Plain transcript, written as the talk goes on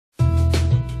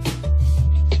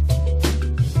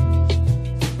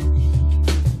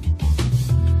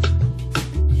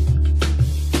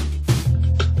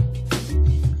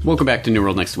Welcome back to New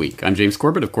World Next Week. I'm James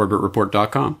Corbett of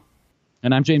Corbettreport.com.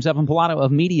 And I'm James Evan Pilato of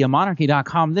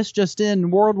MediaMonarchy.com. This just in,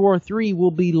 World War III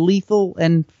will be lethal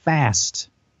and fast.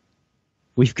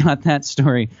 We've got that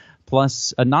story,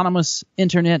 plus anonymous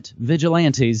internet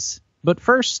vigilantes. But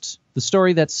first, the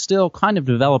story that's still kind of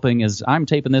developing as I'm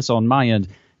taping this on my end.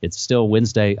 It's still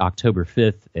Wednesday, October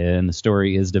 5th, and the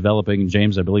story is developing.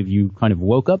 James, I believe you kind of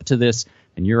woke up to this,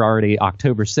 and you're already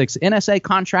October 6th. NSA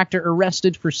contractor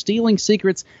arrested for stealing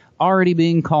secrets, already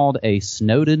being called a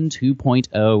Snowden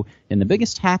 2.0, and the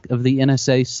biggest hack of the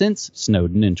NSA since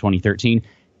Snowden in 2013.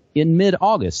 In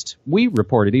mid-August, we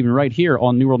reported, even right here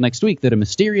on New World Next Week, that a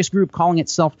mysterious group calling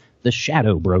itself the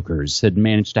Shadow Brokers had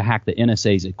managed to hack the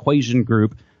NSA's Equation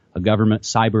Group, a government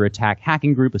cyber attack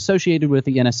hacking group associated with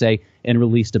the NSA, and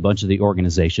released a bunch of the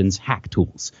organization's hack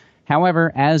tools.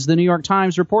 However, as the New York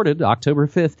Times reported October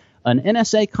 5th, an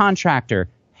NSA contractor,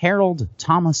 Harold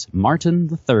Thomas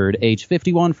Martin III, age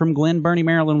 51, from Glen Burnie,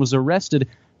 Maryland, was arrested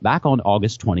back on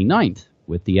August 29th,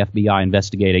 with the FBI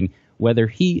investigating whether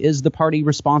he is the party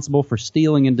responsible for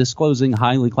stealing and disclosing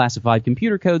highly classified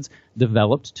computer codes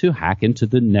developed to hack into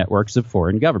the networks of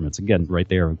foreign governments. Again, right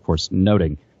there, of course,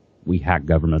 noting we hack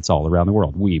governments all around the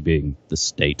world, we being the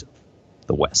state of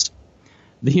the West.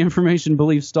 The information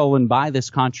believed stolen by this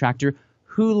contractor,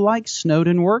 who, like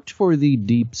Snowden, worked for the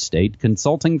deep state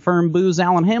consulting firm Booz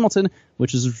Allen Hamilton,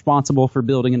 which is responsible for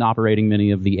building and operating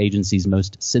many of the agency's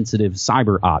most sensitive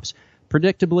cyber ops.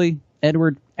 Predictably,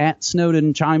 Edward at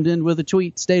Snowden chimed in with a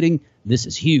tweet stating, "This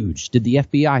is huge. Did the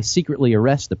FBI secretly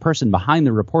arrest the person behind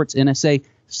the reports NSA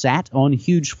sat on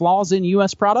huge flaws in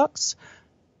U.S. products?"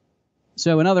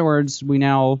 So, in other words, we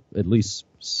now at least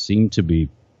seem to be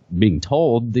being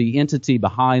told the entity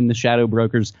behind the Shadow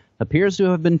Brokers appears to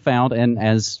have been found, and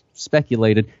as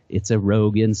speculated, it's a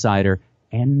rogue insider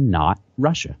and not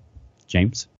Russia.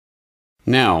 James?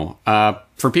 Now,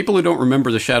 for people who don't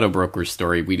remember the Shadow Brokers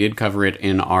story, we did cover it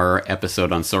in our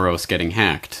episode on Soros getting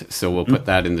hacked, so we'll put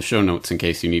that in the show notes in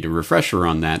case you need a refresher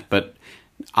on that. But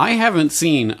I haven't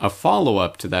seen a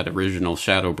follow-up to that original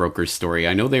Shadow Brokers story.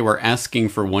 I know they were asking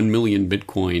for 1 million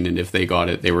Bitcoin, and if they got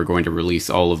it, they were going to release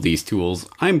all of these tools.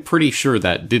 I'm pretty sure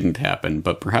that didn't happen,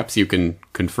 but perhaps you can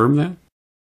confirm that?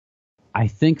 I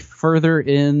think further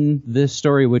in this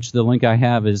story, which the link I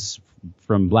have is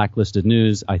from Blacklisted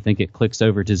News, I think it clicks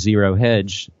over to Zero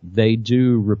Hedge. They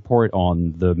do report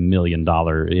on the $1 million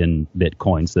in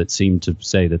Bitcoins that seem to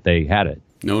say that they had it.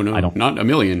 No, not $1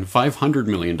 million, $500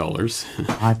 million,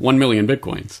 1 million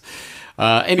Bitcoins.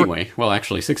 Anyway, well,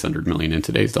 actually 600 million in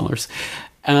today's dollars.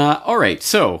 All right,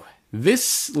 so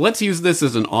let's use this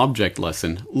as an object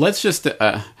lesson. Let's just,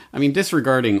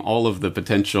 disregarding all of the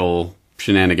potential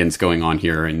shenanigans going on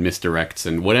here and misdirects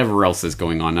and whatever else is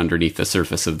going on underneath the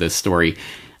surface of this story,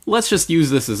 let's just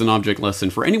use this as an object lesson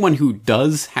for anyone who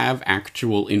does have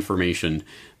actual information,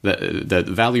 the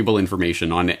valuable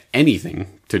information on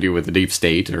anything to do with the deep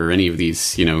state or any of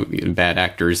these, bad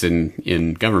actors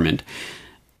in government.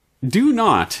 Do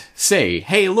not say,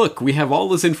 hey, look, we have all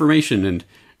this information and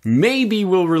maybe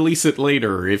we'll release it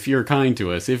later if you're kind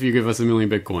to us, if you give us 1 million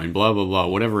Bitcoin, blah, blah, blah,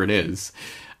 whatever it is.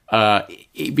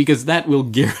 Because that will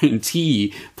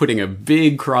guarantee putting a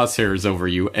big crosshairs over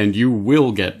you and you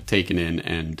will get taken in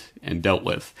and dealt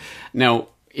with. Now,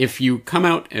 if you come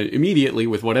out immediately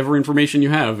with whatever information you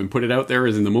have and put it out there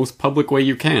as in the most public way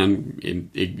you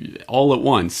can, all at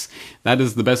once, that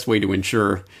is the best way to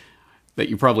ensure that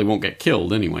you probably won't get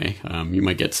killed anyway. You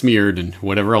might get smeared and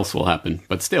whatever else will happen.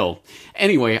 But still,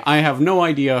 anyway, I have no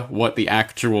idea what the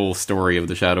actual story of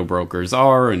the Shadow Brokers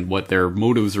are and what their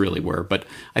motives really were. But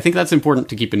I think that's important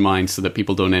to keep in mind so that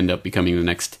people don't end up becoming the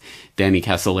next Danny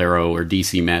Casolaro or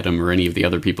DC Madam or any of the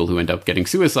other people who end up getting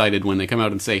suicided when they come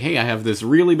out and say, hey, I have this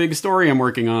really big story I'm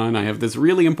working on. I have this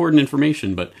really important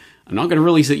information, but I'm not going to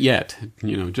release it yet.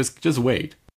 Just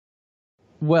wait.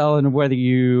 Well, and whether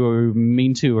you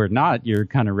mean to or not, you're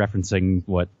kind of referencing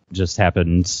what just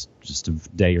happened just a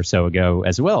day or so ago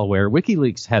as well, where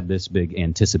WikiLeaks had this big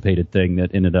anticipated thing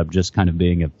that ended up just kind of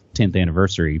being a 10th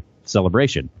anniversary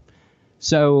celebration.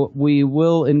 So we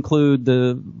will include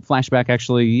the flashback.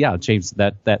 Actually, yeah, James,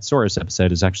 that Soros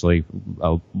episode is actually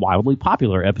a wildly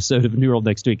popular episode of New World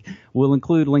Next Week. We'll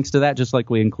include links to that, just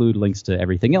like we include links to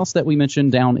everything else that we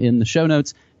mentioned down in the show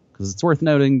notes. Because it's worth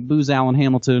noting, Booz Allen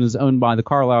Hamilton is owned by the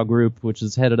Carlyle Group, which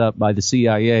is headed up by the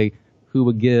CIA, who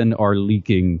again are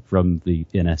leaking from the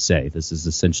NSA. This is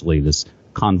essentially this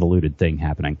convoluted thing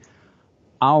happening.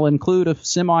 I'll include a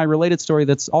semi-related story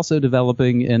that's also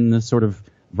developing in the sort of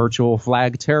virtual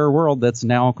flag terror world that's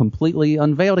now completely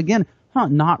unveiled again.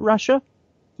 Not Russia.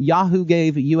 Yahoo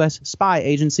gave U.S. spy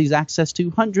agencies access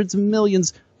to hundreds of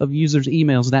millions of users'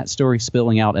 emails. That story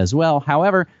spilling out as well.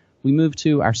 However, we move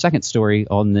to our second story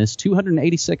on this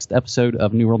 286th episode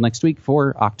of New World Next Week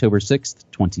for October 6th,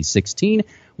 2016,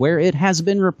 where it has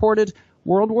been reported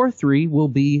World War III will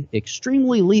be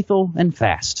extremely lethal and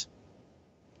fast.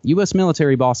 U.S.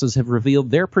 military bosses have revealed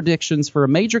their predictions for a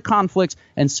major conflict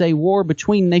and say war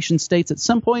between nation-states at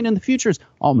some point in the future is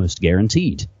almost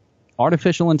guaranteed.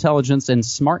 Artificial intelligence and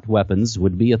smart weapons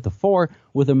would be at the fore,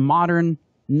 with a modern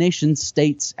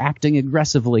nation-states acting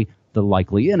aggressively the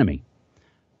likely enemy.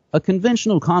 A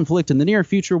conventional conflict in the near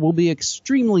future will be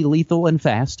extremely lethal and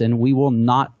fast, and we will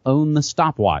not own the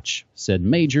stopwatch, said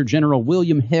Major General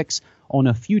William Hicks on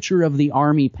a Future of the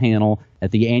Army panel at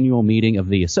the annual meeting of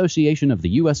the Association of the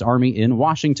U.S. Army in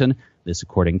Washington, this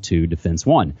according to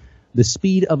DefenceOne. The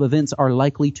speed of events are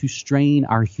likely to strain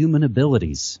our human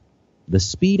abilities. The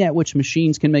speed at which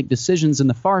machines can make decisions in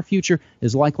the far future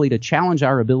is likely to challenge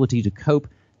our ability to cope,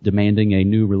 demanding a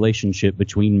new relationship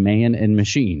between man and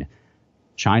machine.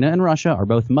 China and Russia are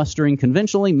both mustering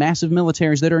conventionally massive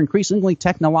militaries that are increasingly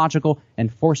technological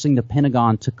and forcing the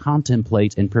Pentagon to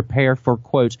contemplate and prepare for,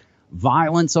 quote,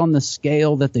 violence on the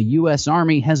scale that the U.S.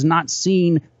 Army has not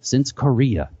seen since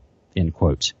Korea, end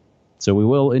quote. So we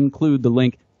will include the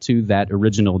link to that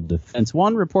original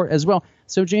DefenceOne report as well.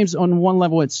 So, James, on one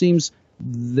level, it seems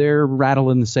they're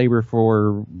rattling the saber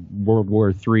for World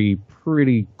War III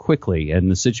pretty quickly.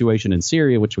 And the situation in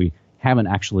Syria, which we haven't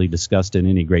actually discussed in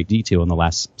any great detail in the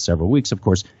last several weeks, of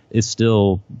course, is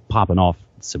still popping off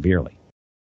severely.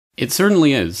 It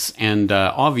certainly is, and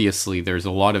obviously there's a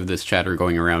lot of this chatter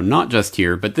going around, not just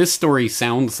here, but this story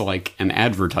sounds like an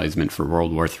advertisement for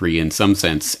World War III in some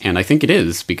sense, and I think it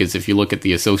is, because if you look at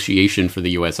the Association for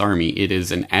the U.S. Army, it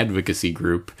is an advocacy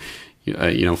group,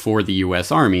 for the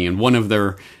U.S. Army, and one of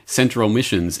their central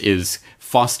missions is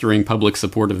fostering public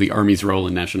support of the Army's role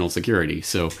in national security.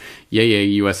 So, yay,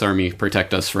 U.S. Army,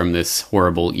 protect us from this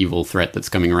horrible, evil threat that's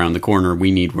coming around the corner.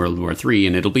 We need World War III,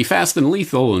 and it'll be fast and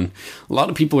lethal, and a lot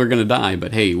of people are going to die,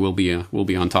 but hey, we'll be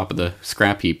on top of the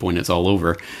scrap heap when it's all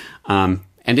over.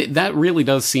 And that really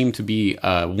does seem to be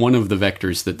one of the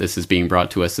vectors that this is being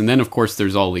brought to us. And then, of course,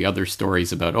 there's all the other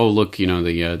stories about, oh, look,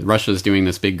 Russia's doing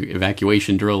this big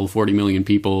evacuation drill, 40 million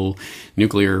people,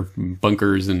 nuclear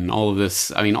bunkers, and all of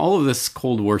this. I mean, all of this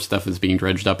Cold War stuff is being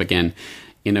dredged up again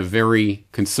in a very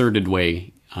concerted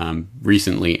way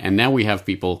recently. And now we have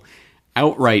people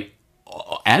outright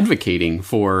advocating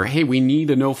for, hey, we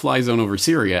need a no-fly zone over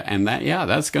Syria. And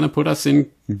that's going to put us in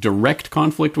direct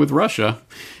conflict with Russia.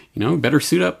 Better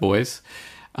suit up, boys.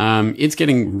 It's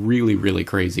getting really, really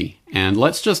crazy. And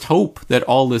let's just hope that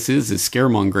all this is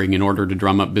scaremongering in order to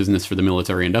drum up business for the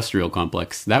military-industrial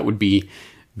complex. That would be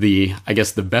the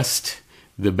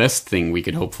best thing we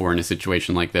could hope for in a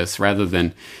situation like this, rather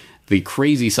than the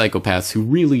crazy psychopaths who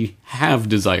really have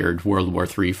desired World War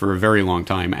III for a very long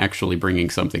time actually bringing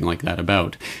something like that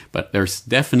about. But there's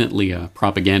definitely a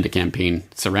propaganda campaign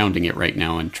surrounding it right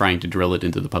now and trying to drill it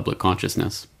into the public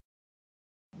consciousness.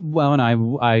 Well, and I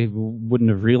wouldn't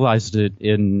have realized it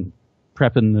in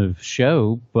prepping the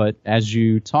show, but as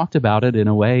you talked about it, in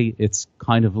a way, it's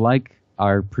kind of like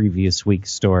our previous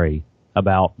week's story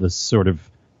about the sort of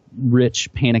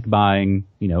rich panic buying,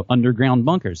 underground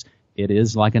bunkers. It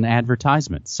is like an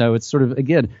advertisement. So it's sort of,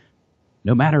 again,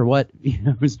 no matter what,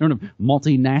 sort of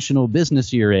multinational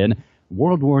business you're in,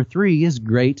 World War III is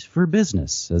great for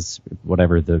business, as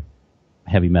whatever the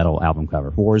heavy metal album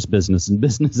cover. War is business and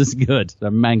business is good.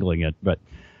 I'm mangling it, but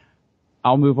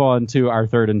I'll move on to our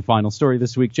third and final story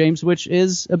this week, James, which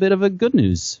is a bit of a good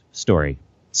news story.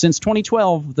 Since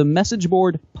 2012, the message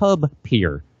board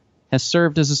PubPeer has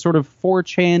served as a sort of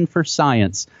 4chan for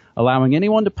science, allowing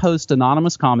anyone to post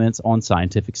anonymous comments on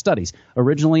scientific studies.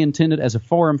 Originally intended as a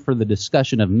forum for the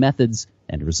discussion of methods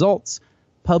and results,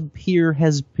 PubPeer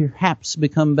has perhaps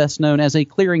become best known as a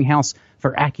clearinghouse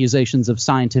for accusations of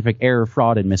scientific error,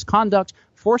 fraud, and misconduct,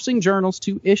 forcing journals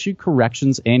to issue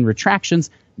corrections and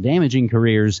retractions, damaging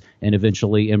careers, and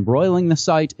eventually embroiling the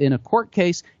site in a court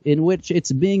case in which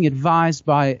it's being advised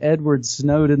by Edward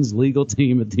Snowden's legal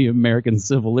team at the American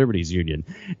Civil Liberties Union.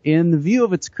 In the view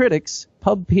of its critics,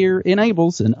 PubPeer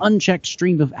enables an unchecked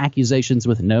stream of accusations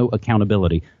with no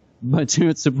accountability. But to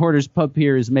its supporters,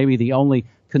 PubPeer is maybe the only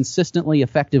consistently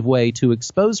effective way to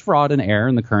expose fraud and error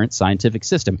in the current scientific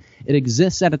system. It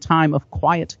exists at a time of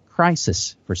quiet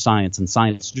crisis for science and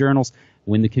science journals,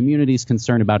 when the community is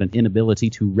concerned about an inability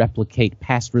to replicate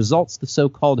past results, the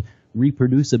so-called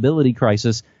reproducibility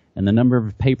crisis, and the number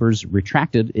of papers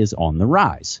retracted is on the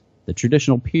rise. The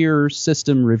traditional peer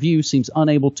system review seems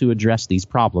unable to address these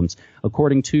problems.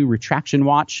 According to Retraction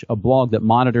Watch, a blog that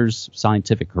monitors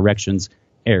scientific corrections,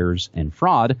 errors, and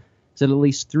fraud, said at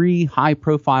least 3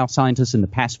 high-profile scientists in the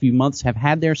past few months have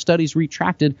had their studies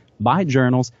retracted by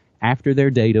journals after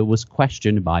their data was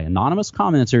questioned by anonymous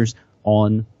commenters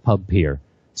on PubPeer.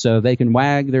 So they can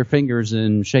wag their fingers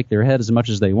and shake their head as much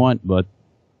as they want, but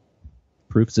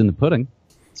proof's in the pudding,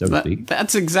 so to speak.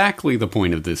 That's exactly the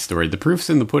point of this story. The proof's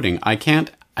in the pudding. I can't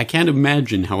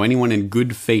imagine how anyone in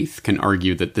good faith can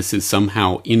argue that this is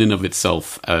somehow in and of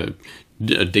itself a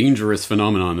dangerous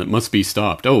phenomenon that must be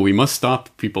stopped. Oh, we must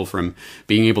stop people from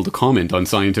being able to comment on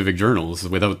scientific journals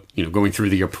without, going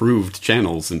through the approved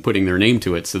channels and putting their name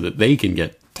to it so that they can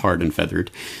get tarred and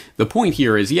feathered. The point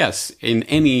here is, yes, in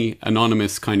any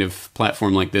anonymous kind of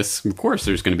platform like this, of course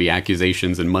there's going to be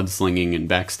accusations and mudslinging and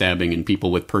backstabbing and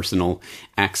people with personal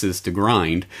axes to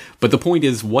grind. But the point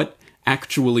is what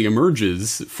actually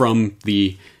emerges from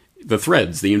the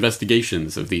threads, the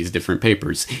investigations of these different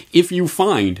papers. If you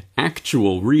find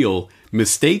actual, real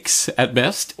mistakes at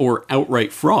best or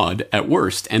outright fraud at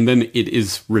worst, and then it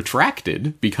is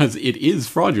retracted because it is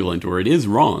fraudulent or it is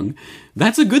wrong,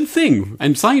 that's a good thing.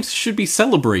 And science should be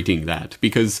celebrating that,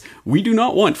 because we do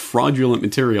not want fraudulent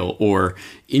material or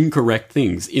incorrect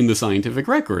things in the scientific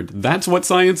record. That's what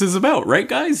science is about, right,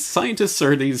 guys? Scientists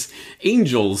are these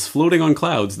angels floating on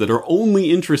clouds that are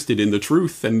only interested in the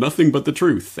truth and nothing but the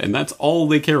truth. And that's all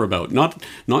they care about.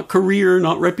 Not career,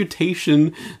 not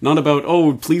reputation, not about,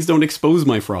 oh, please don't expose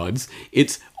my frauds.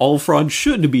 It's all fraud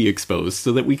should be exposed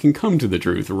so that we can come to the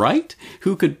truth, right?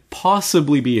 Who could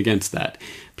possibly be against that?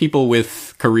 People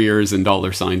with careers and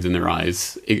dollar signs in their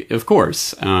eyes, of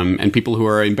course, and people who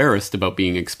are embarrassed about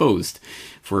being exposed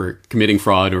for committing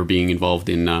fraud or being involved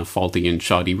in faulty and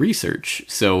shoddy research.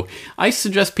 So I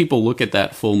suggest people look at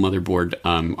that full Motherboard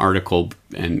article,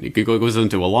 and it goes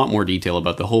into a lot more detail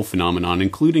about the whole phenomenon,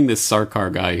 including this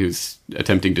Sarkar guy who's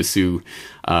attempting to sue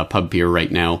PubPeer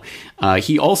right now.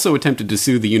 He also attempted to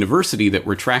sue the university that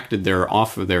retracted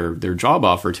their job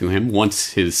offer to him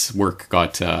once his work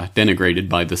got denigrated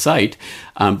by the site.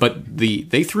 But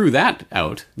they threw that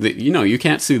out. You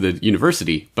can't sue the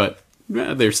university, but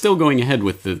they're still going ahead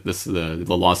with the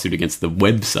lawsuit against the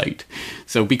website.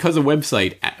 So because a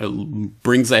website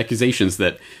brings accusations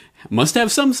that must have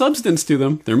some substance to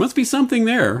them, there must be something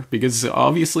there, because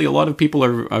obviously a lot of people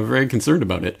are very concerned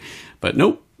about it. But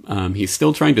nope, he's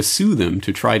still trying to sue them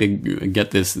to try to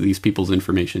get these people's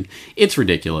information. It's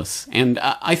ridiculous. And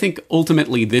I think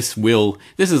ultimately this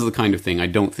is the kind of thing I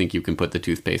don't think you can put the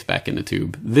toothpaste back in the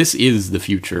tube. This is the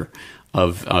future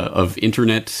of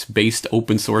internet-based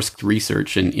open source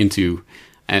research and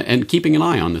keeping an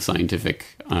eye on the scientific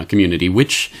community,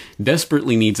 which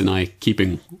desperately needs an eye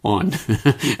keeping on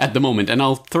at the moment. And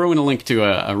I'll throw in a link to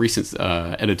a recent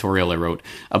editorial I wrote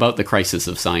about the crisis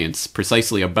of science,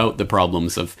 precisely about the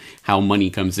problems of how money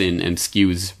comes in and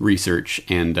skews research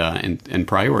and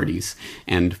priorities,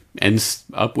 and ends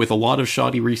up with a lot of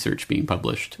shoddy research being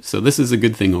published. So this is a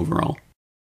good thing overall.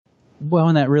 Well,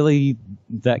 and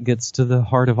that gets to the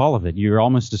heart of all of it. You're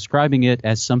almost describing it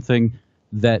as something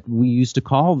that we used to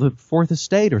call the Fourth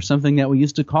Estate, or something that we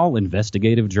used to call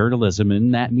investigative journalism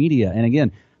in that media. And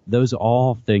again, those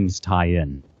all things tie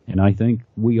in. And I think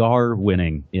we are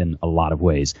winning in a lot of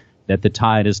ways, that the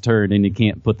tide has turned and you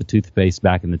can't put the toothpaste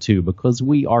back in the tube, because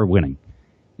we are winning.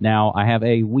 Now, I have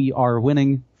a We Are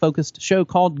Winning focused show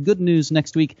called Good News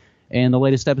next week, and the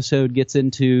latest episode gets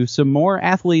into some more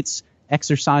athletes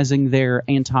exercising their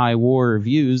anti-war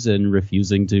views and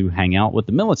refusing to hang out with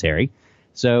the military.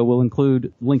 So we'll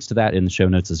include links to that in the show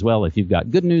notes as well. If you've got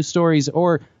good news stories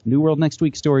or New World Next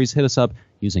Week stories, hit us up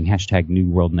using hashtag New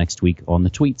World Next Week on the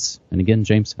tweets. And again,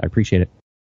 James, I appreciate it.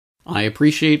 I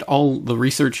appreciate all the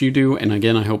research you do. And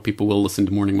again, I hope people will listen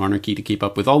to Morning Monarchy to keep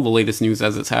up with all the latest news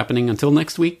as it's happening. Until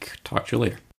next week, talk to you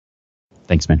later.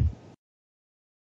 Thanks, man.